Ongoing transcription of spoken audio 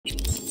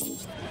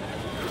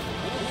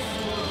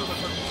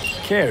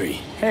Kerry,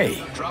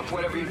 hey. Drop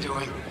whatever you're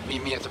doing.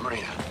 Meet me at the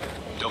marina.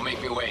 Don't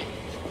make me wait.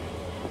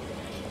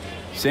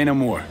 Say no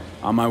more.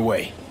 On my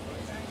way.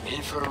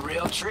 In for a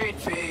real treat,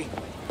 V.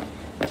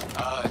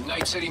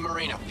 Night City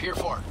Marina, Pier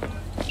 4.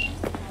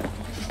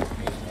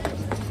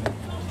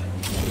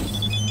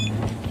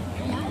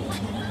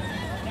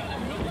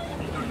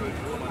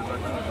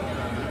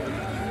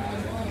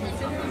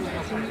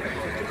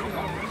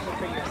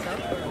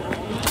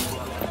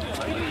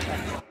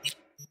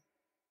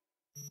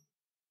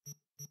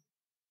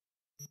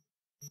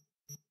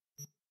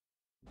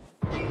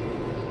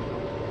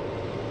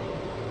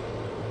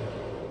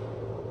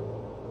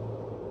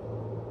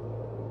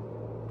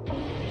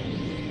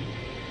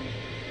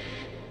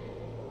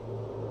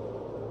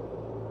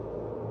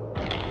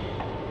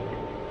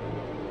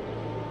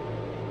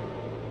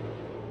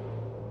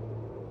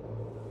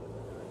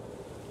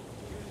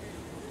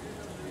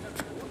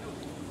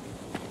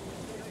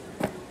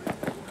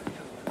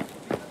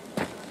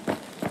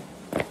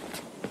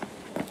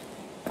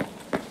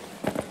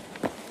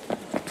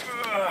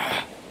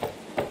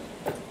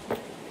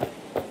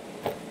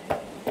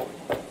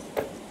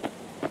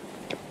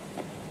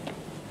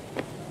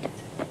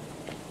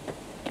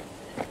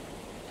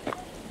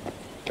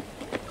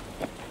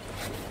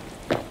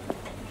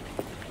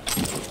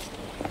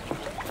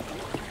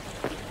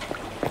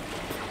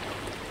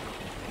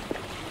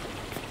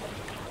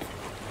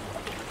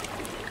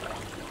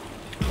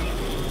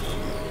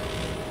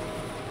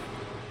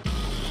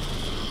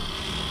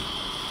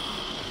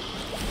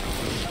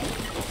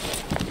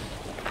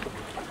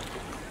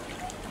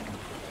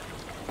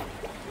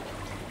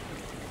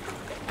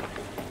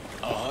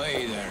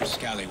 Hey there,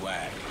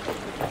 scallywag.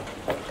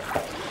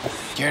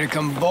 Care to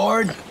come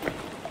aboard?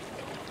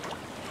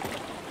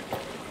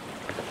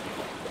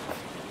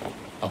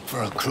 Up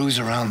for a cruise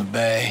around the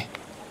bay?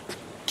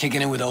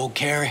 Kicking it with old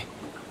Kerry?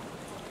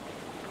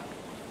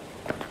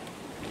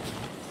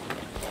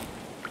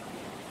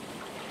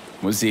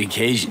 What's the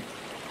occasion?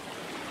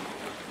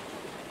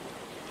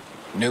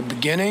 New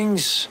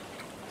beginnings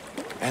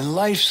and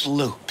life's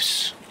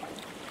loops.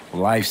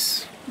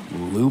 Life's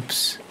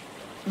loops?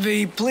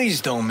 V,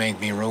 please don't make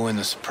me ruin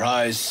the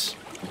surprise.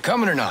 You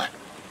coming or not?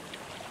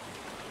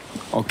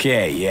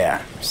 Okay,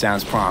 yeah.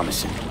 Sounds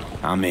promising.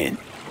 I'm in.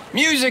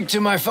 Music to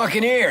my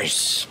fucking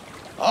ears.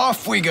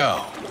 Off we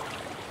go.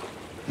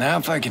 Now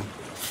if I can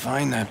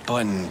find that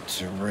button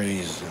to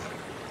raise...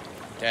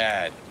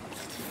 Dad,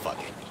 fuck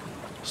it.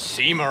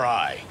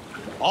 Samurai.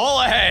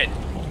 All ahead!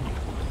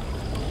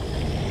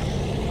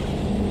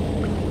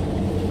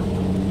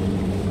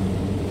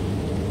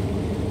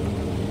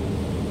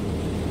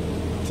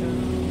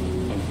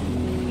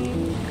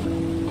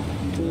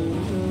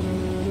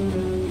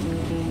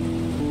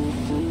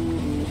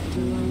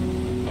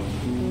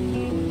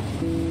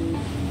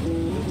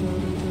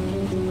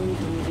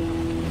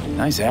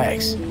 Nice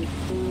axe.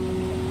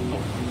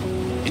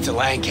 It's a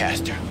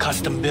Lancaster,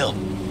 custom built.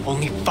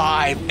 Only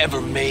 5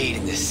 ever made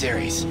in this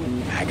series.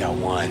 I got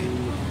one.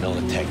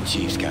 Militech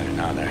Chief's got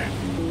another.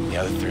 The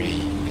other 3,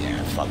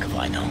 yeah, fuck if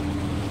I know.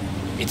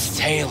 It's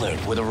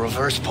tailored with a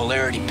reverse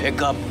polarity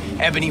pickup,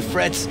 ebony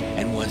frets,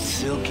 and one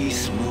silky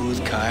smooth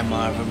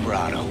Kaimar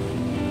vibrato.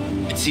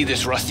 And see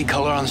this rusty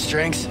color on the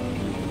strings?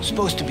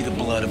 Supposed to be the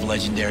blood of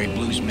legendary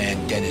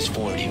bluesman Dennis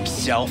Ford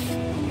himself.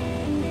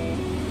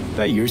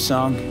 That your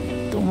song?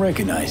 Don't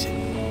recognize it.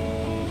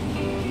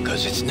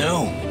 'Cause it's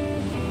new.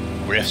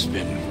 Riff's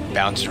been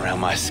bouncing around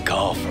my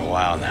skull for a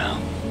while now.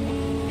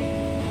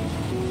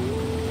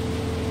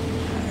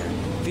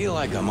 I feel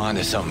like I'm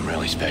onto something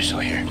really special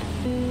here.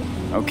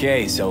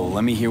 Okay, so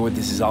let me hear what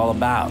this is all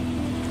about.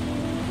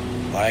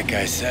 Like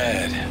I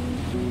said,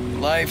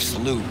 life's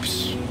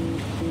loops.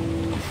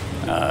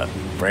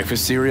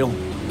 Breakfast cereal?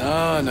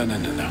 No.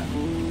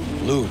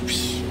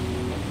 Loops.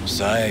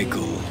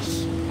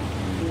 Cycles.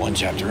 One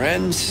chapter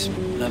ends,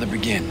 another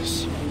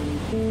begins.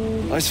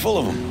 Life's full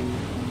of them.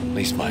 At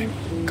least my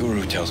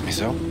guru tells me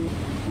so.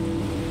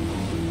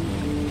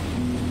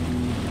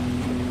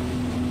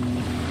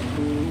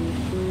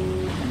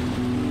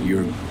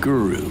 Your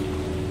guru?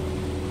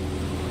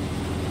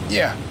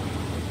 Yeah.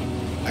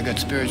 I got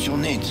spiritual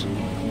needs.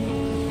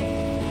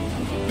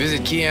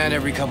 Visit Kian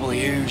every couple of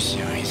years.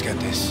 You know, he's got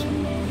this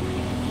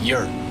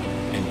yurt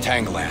in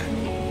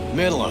Tangaland.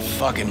 Middle of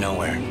fucking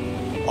nowhere.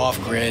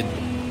 Off-grid,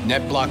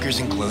 net blockers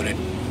included.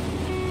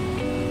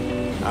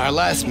 Our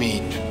last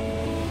meet,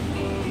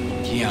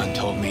 Kian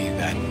told me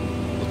that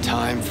the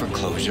time for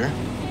closure,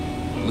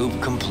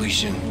 loop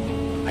completion,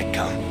 had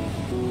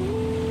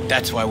come.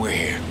 That's why we're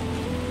here.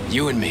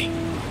 You and me.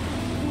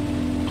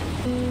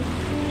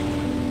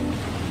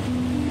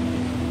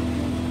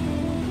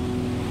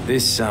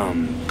 This,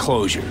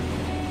 closure.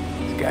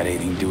 It's got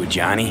anything to do with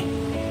Johnny?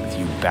 With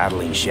you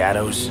battling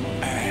shadows?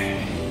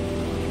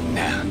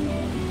 Nah.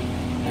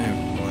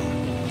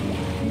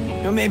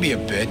 Well, maybe a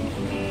bit.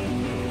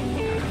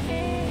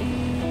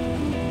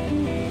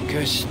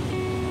 Because,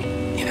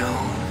 you know,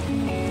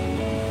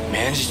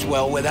 managed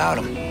well without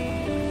him.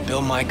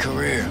 Built my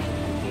career.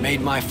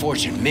 Made my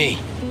fortune. Me.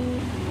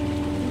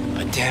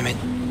 But damn it,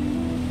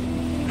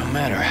 no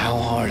matter how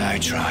hard I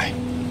try,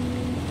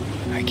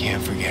 I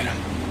can't forget him.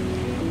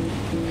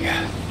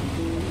 Yeah.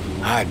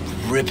 I'd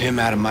rip him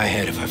out of my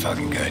head if I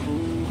fucking could.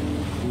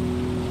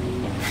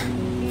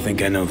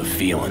 Think I know the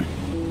feeling.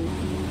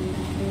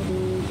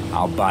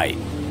 I'll bite.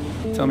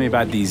 Tell me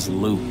about these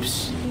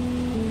loops.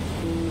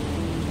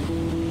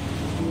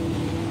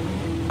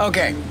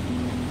 Okay.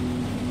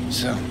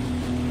 So,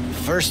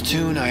 first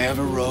tune I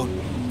ever wrote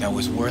that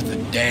was worth a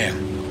damn,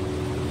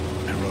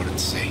 I wrote at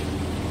sea.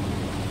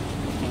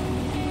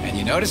 And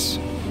you notice?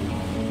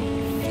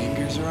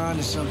 Fingers are on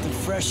to something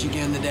fresh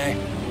again today.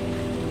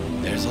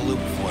 There's a loop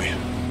for you.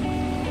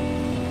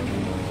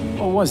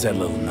 What was that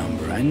little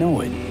number? I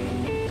know it.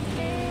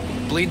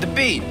 Bleed the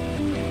Beat.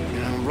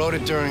 Wrote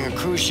it during a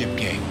cruise ship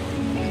gig.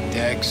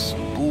 Decks,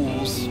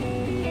 pools,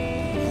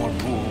 more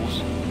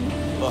pools,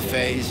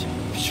 buffets,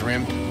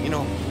 shrimp, you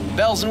know,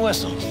 bells and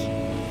whistles.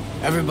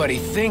 Everybody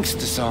thinks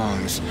the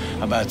song's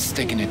about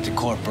sticking it to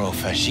corporo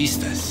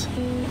fascistas.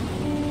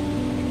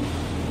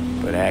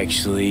 But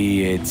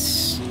actually,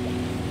 it's...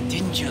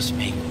 Didn't just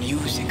make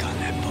music on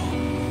that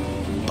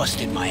boat.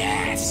 Busted my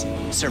ass.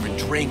 Serving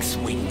drinks,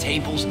 waiting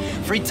tables.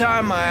 Free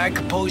time, I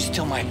composed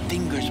till my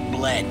fingers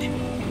bled.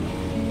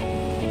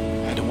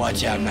 Had to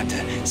watch out not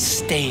to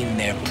stain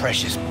their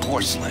precious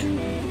porcelain.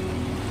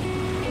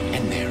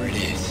 And there it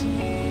is.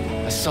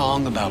 A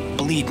song about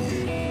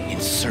bleeding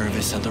in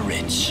service of the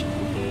rich.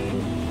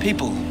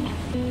 People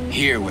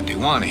hear what they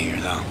want to hear,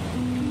 though.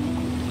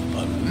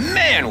 But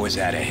man, was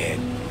that a hit.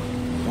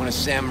 One of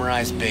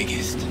Samurai's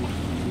biggest.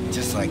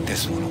 Just like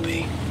this one will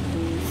be.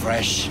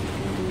 Fresh,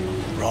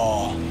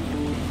 raw,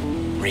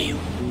 real.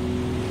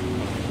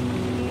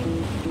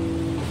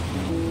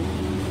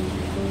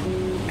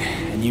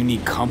 And you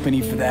need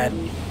company for that?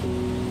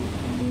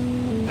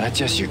 Not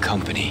just your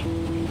company.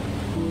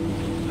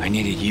 I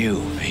needed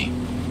you, V.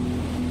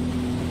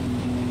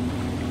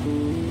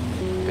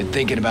 Been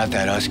thinking about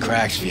that Us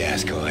Cracks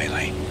fiasco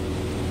lately.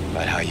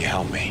 About how you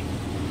helped me.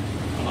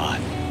 A lot.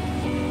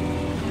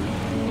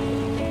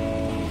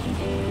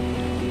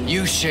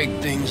 You shake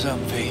things up,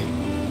 V.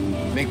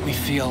 Make me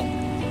feel...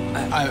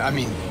 I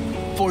mean,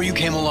 before you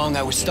came along,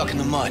 I was stuck in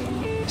the mud.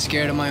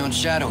 Scared of my own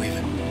shadow,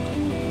 even.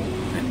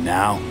 And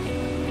now?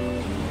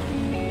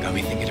 Got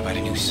me thinking about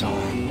a new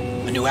song.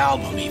 A new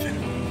album, even.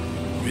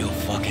 Real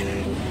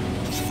fucking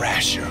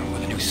thrasher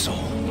with a new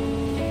soul.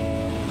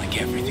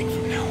 Like everything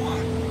from now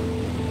on.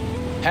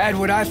 Had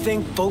what I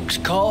think folks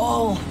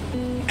call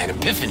an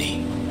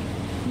epiphany.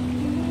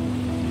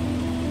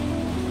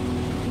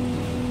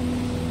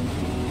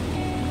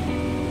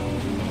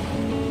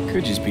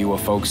 Could just be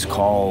what folks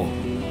call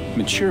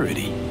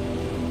maturity.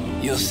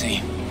 You'll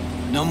see.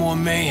 No more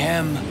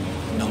mayhem,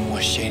 no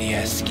more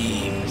shady-ass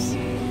schemes.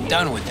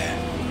 Done with that.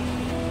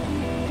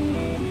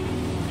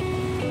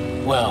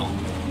 Well,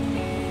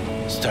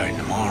 starting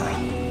tomorrow.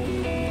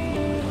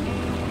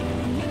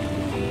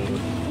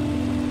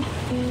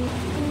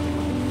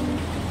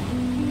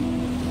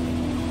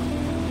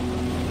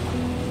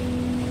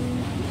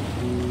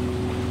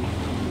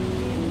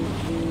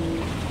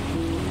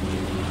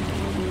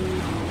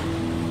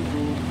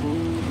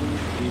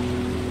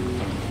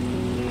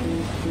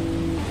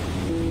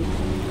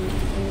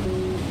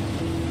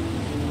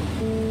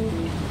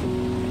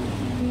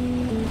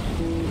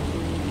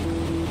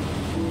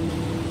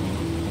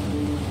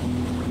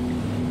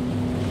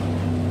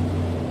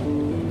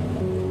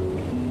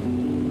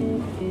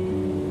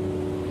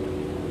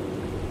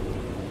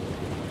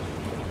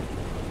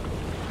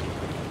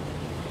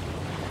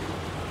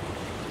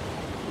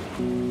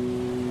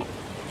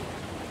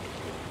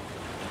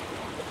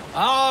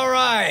 All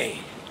right.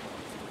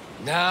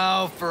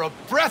 Now for a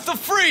breath of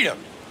freedom.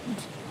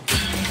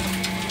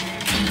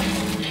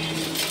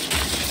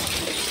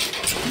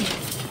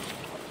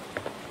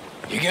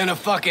 You gonna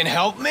fucking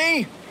help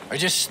me? Or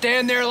just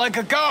stand there like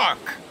a gonk?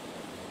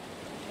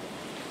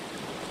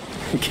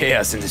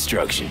 Chaos and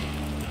destruction.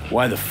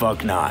 Why the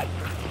fuck not?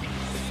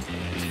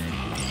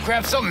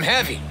 Grab something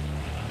heavy.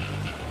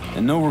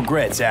 And no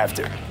regrets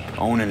after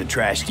owning a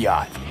trashed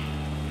yacht.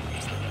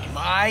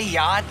 My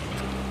yacht?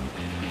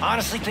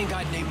 Honestly think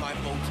I'd name my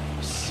boat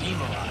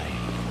Samurai.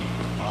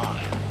 Fuck.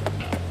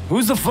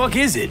 Whose the fuck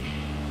is it?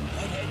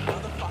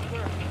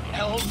 Motherfucker.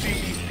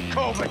 LB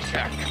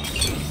Kovacek.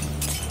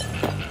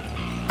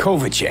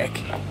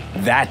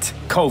 Kovacek. That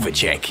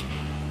Kovacek.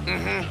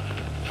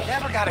 Mm-hmm.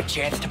 Never got a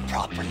chance to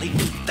properly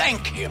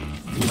thank him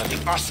for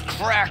the Us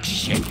Crack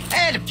shit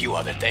and a few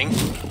other things.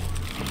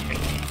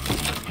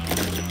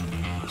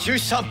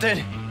 Choose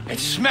something and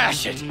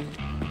smash it.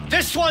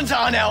 This one's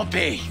on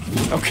LB.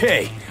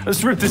 Okay,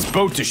 let's rip this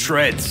boat to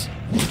shreds.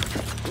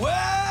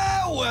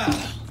 Well, well.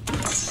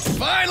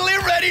 Finally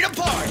ready to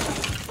party.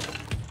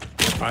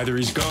 Either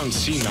he's gone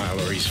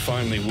senile or he's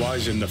finally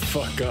wising the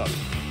fuck up.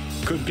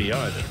 Could be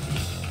either.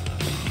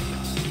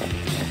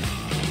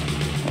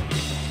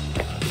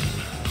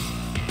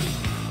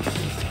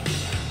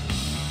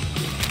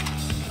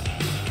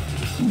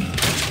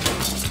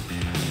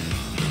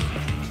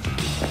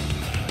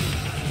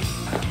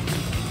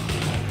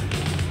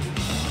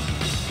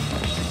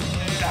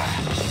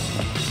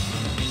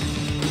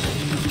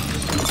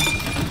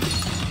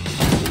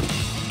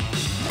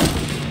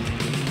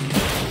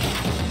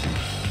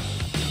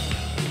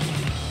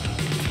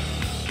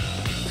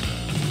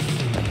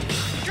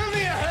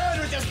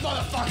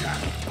 motherfucker!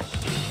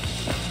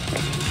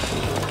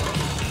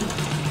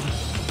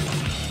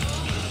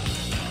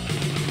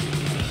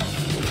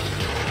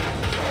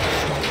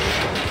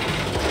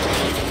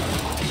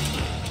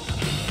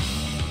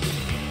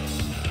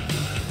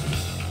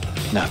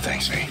 No,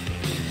 thanks, V.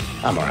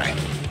 I'm alright.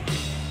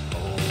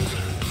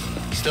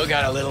 Still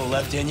got a little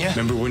left in you?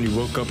 Remember when you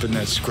woke up in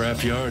that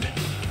scrapyard?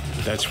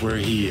 That's where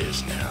he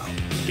is now,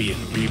 being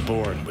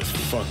reborn with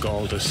fuck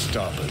all to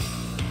stop it.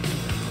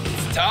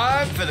 It's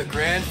time for the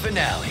grand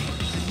finale.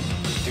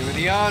 Do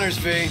the honors,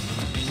 V.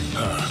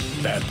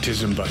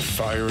 Baptism by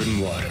fire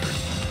and water.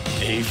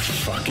 A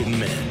fucking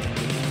man.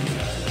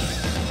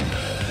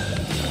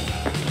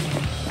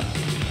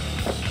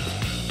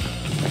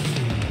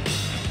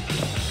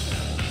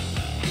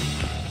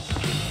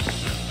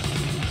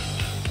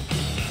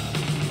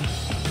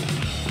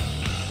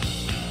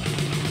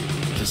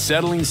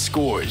 Settling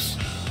scores.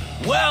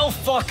 Well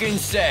fucking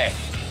said.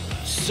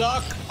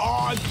 Suck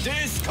on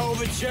this,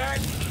 Kovacic.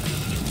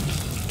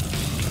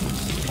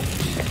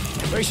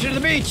 Race you to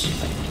the beach.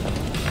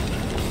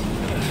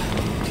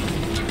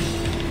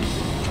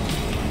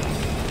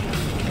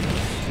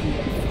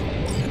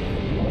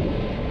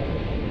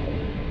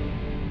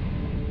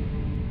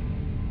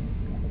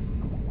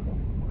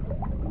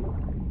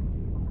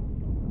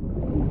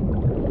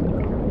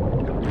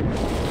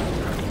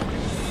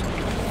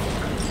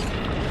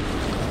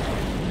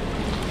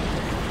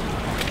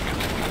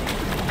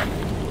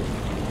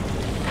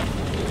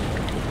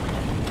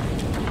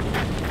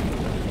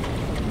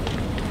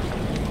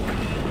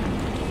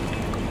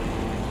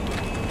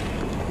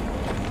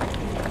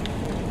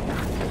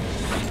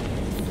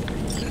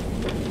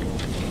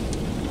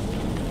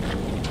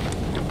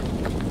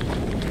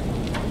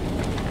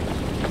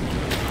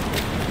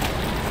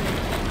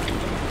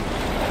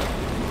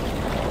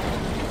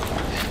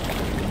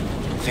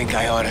 I think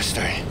I ought to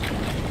start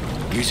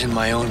using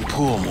my own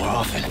pool more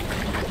often.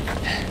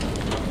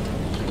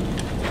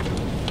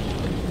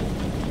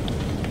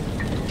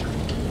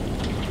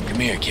 Come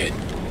here, kid.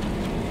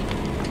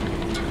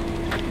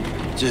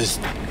 Just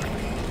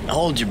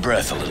hold your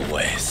breath a little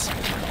ways.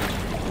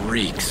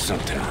 Reek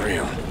something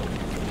real.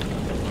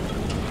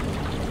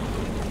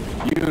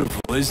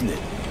 Beautiful, isn't it?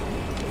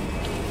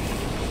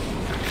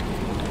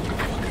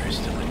 Fucker's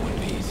still in one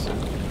piece.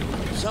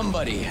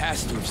 Somebody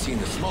has to have seen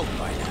the smoke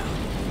by now.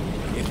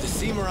 If the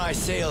Samurai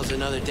sails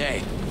another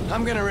day,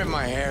 I'm gonna rip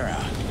my hair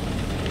out. I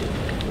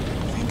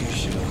think you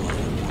should have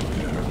loaded more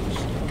barrels.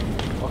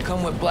 I'll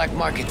come with Black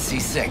Market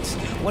C6.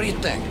 What do you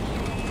think?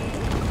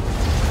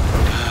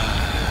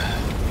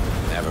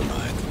 Never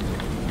mind.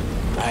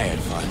 I had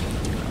fun.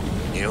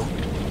 You?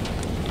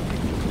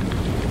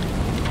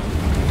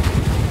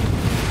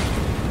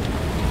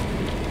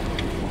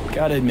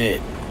 Gotta admit,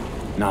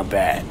 not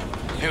bad.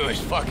 It was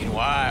fucking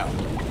wild.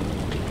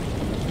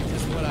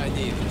 Just what I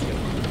needed.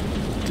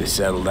 To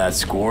settle that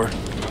score?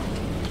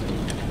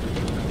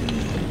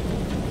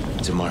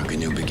 To mark a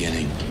new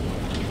beginning.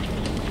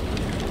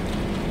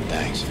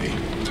 Thanks, V.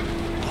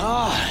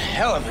 Ah,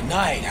 hell of a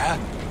night, huh?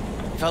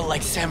 Felt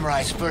like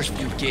Samurai's first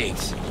few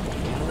gigs.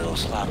 A little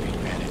sloppy,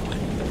 granted, but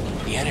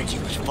the energy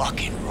was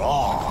fucking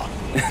raw.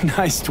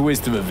 Nice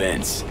twist of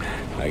events,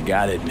 I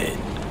gotta admit.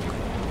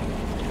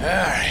 All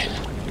right,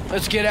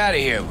 let's get out of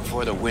here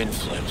before the wind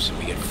flips and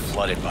we get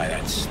flooded by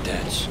that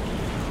stench.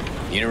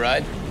 Need a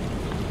ride?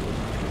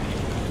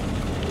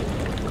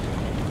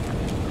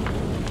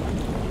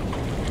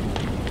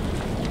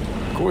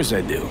 Of course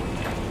I do.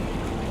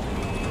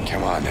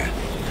 Come on, then.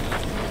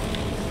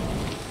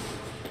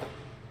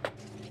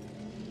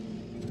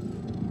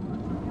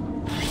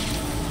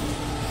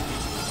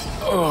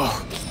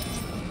 Oh.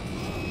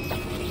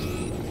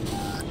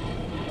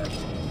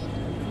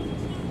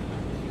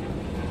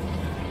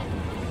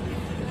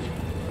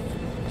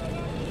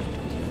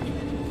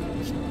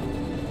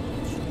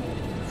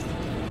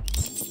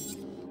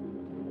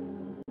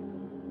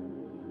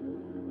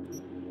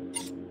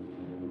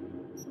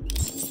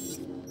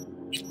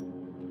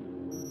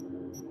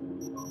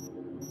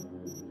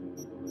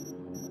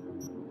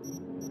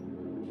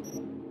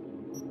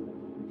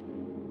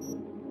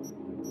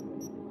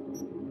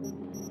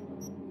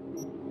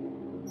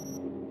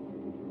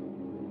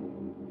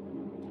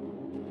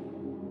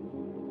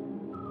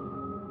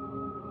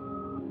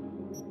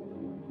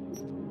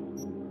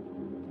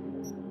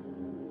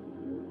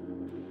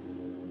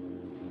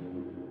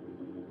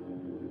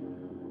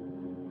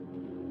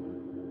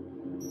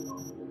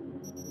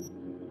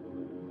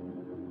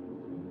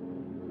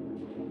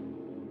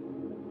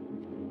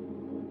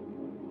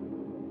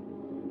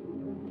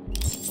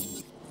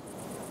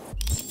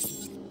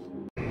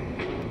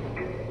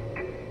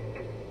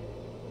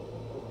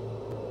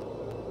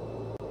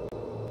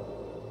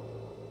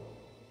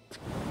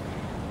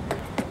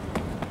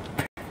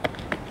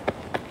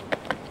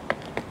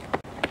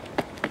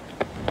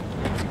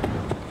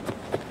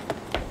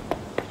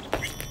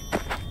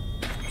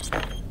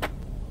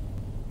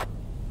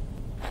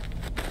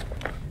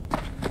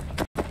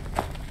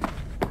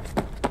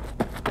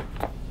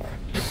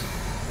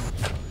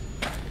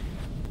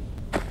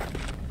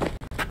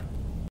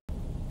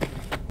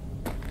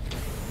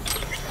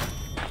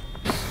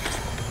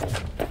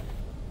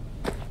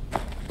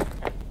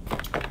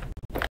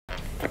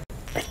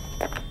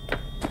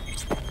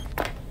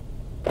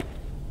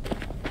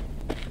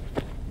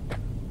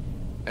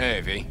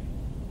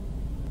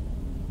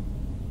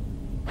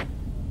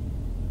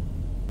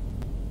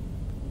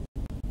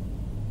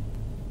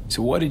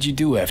 So what did you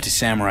do after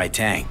Samurai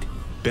tanked?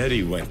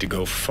 Betty went to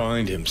go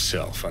find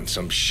himself on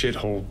some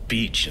shithole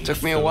beach in the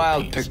Took me a while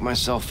to Philippines. pick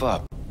myself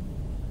up.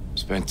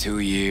 Spent 2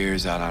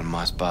 years out on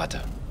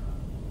Masbate.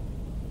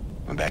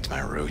 Went back to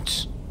my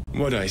roots.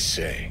 What'd I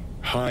say?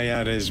 High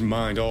out of his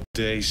mind all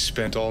day,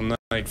 spent all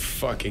night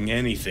fucking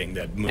anything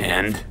that moved.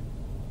 And?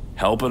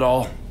 Help at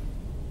all?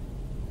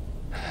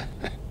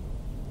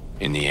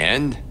 In the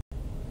end?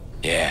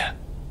 Yeah.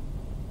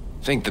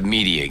 Think the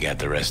media got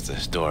the rest of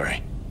the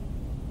story.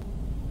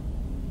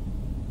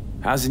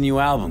 How's the new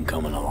album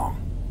coming along?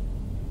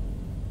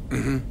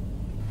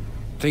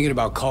 Thinking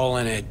about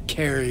calling it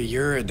Kerry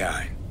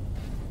Uridine.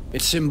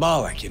 It's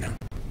symbolic, you know?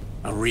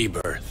 A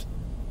rebirth.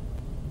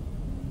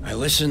 I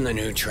listen to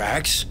new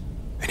tracks,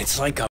 and it's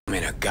like I'm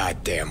in a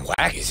goddamn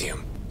wax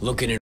museum,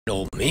 looking at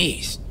old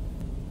me's.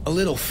 A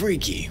little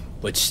freaky,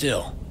 but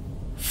still,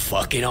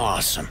 fucking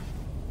awesome.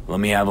 Let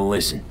me have a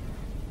listen.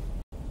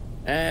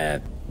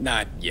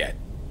 Not yet.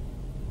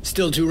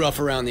 Still too rough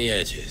around the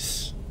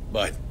edges,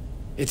 but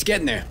it's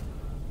getting there.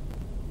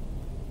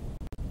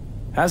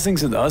 How's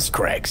things with us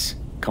cracks?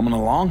 Coming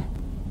along?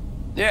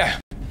 Yeah,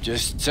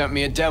 just sent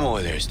me a demo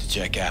of theirs to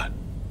check out.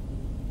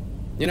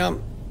 You know,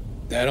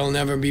 that'll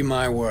never be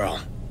my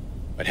world.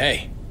 But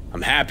hey,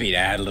 I'm happy to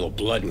add a little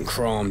blood and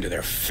chrome to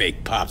their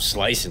fake pop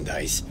slice and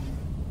dice.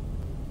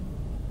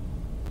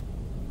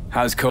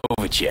 How's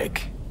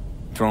Kovacic?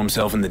 Throw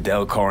himself in the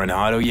Del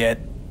Coronado yet?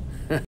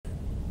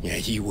 Yeah,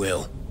 he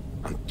will.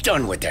 I'm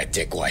done with that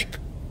dickwipe.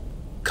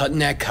 Cutting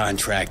that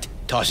contract,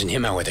 tossing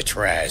him out with the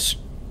trash.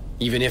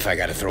 Even if I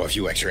gotta throw a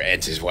few extra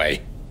eds his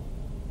way.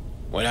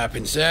 What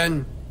happens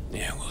then?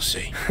 Yeah, we'll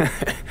see.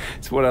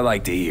 It's what I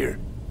like to hear.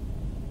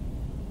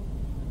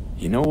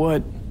 You know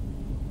what?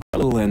 A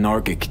little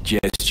anarchic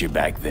gesture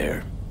back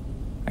there.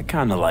 I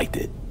kinda liked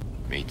it.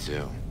 Me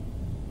too.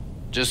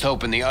 Just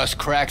hoping the us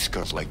cracks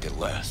liked it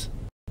less.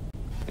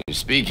 And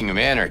speaking of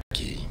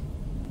anarchy,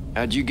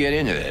 how'd you get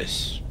into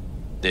this?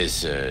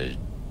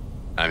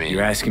 I mean...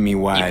 You're asking me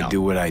why you I know.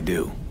 do what I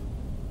do.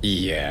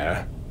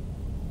 Yeah.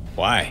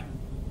 Why?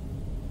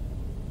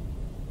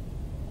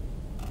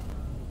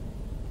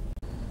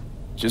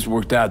 Just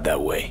worked out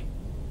that way.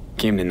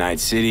 Came to Night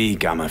City,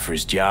 got my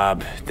first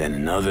job, then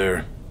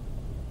another,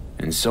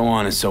 and so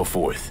on and so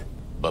forth.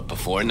 But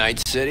before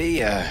Night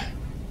City,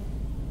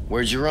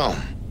 where'd you roam?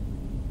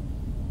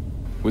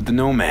 With the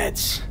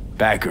Nomads,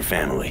 Backer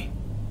family.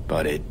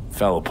 But it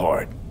fell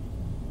apart.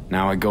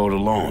 Now I go it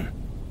alone.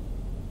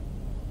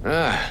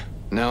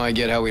 Now I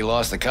get how we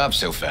lost the cops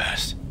so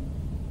fast.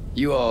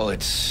 You all,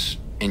 it's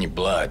in your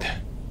blood.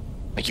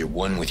 Like you're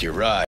one with your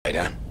ride,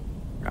 huh?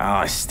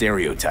 Ah,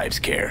 stereotypes,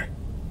 Care.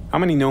 How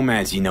many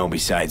Nomads you know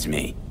besides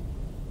me?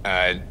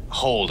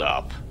 Hold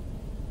up.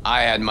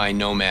 I had my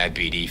Nomad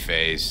BD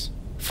phase.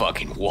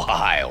 Fucking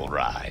wild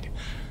ride.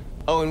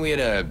 Oh, and we had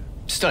a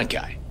stunt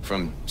guy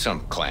from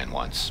some clan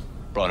once.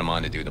 Brought him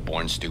on to do the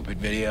Born Stupid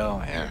video,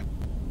 yeah.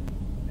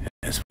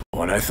 That's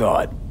what I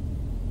thought.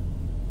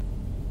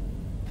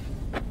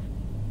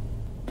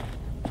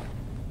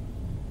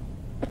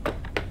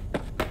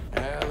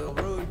 A little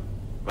rude,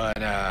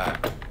 but,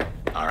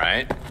 all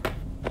right.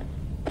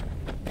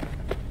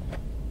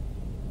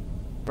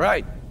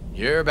 Right,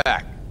 you're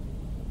back.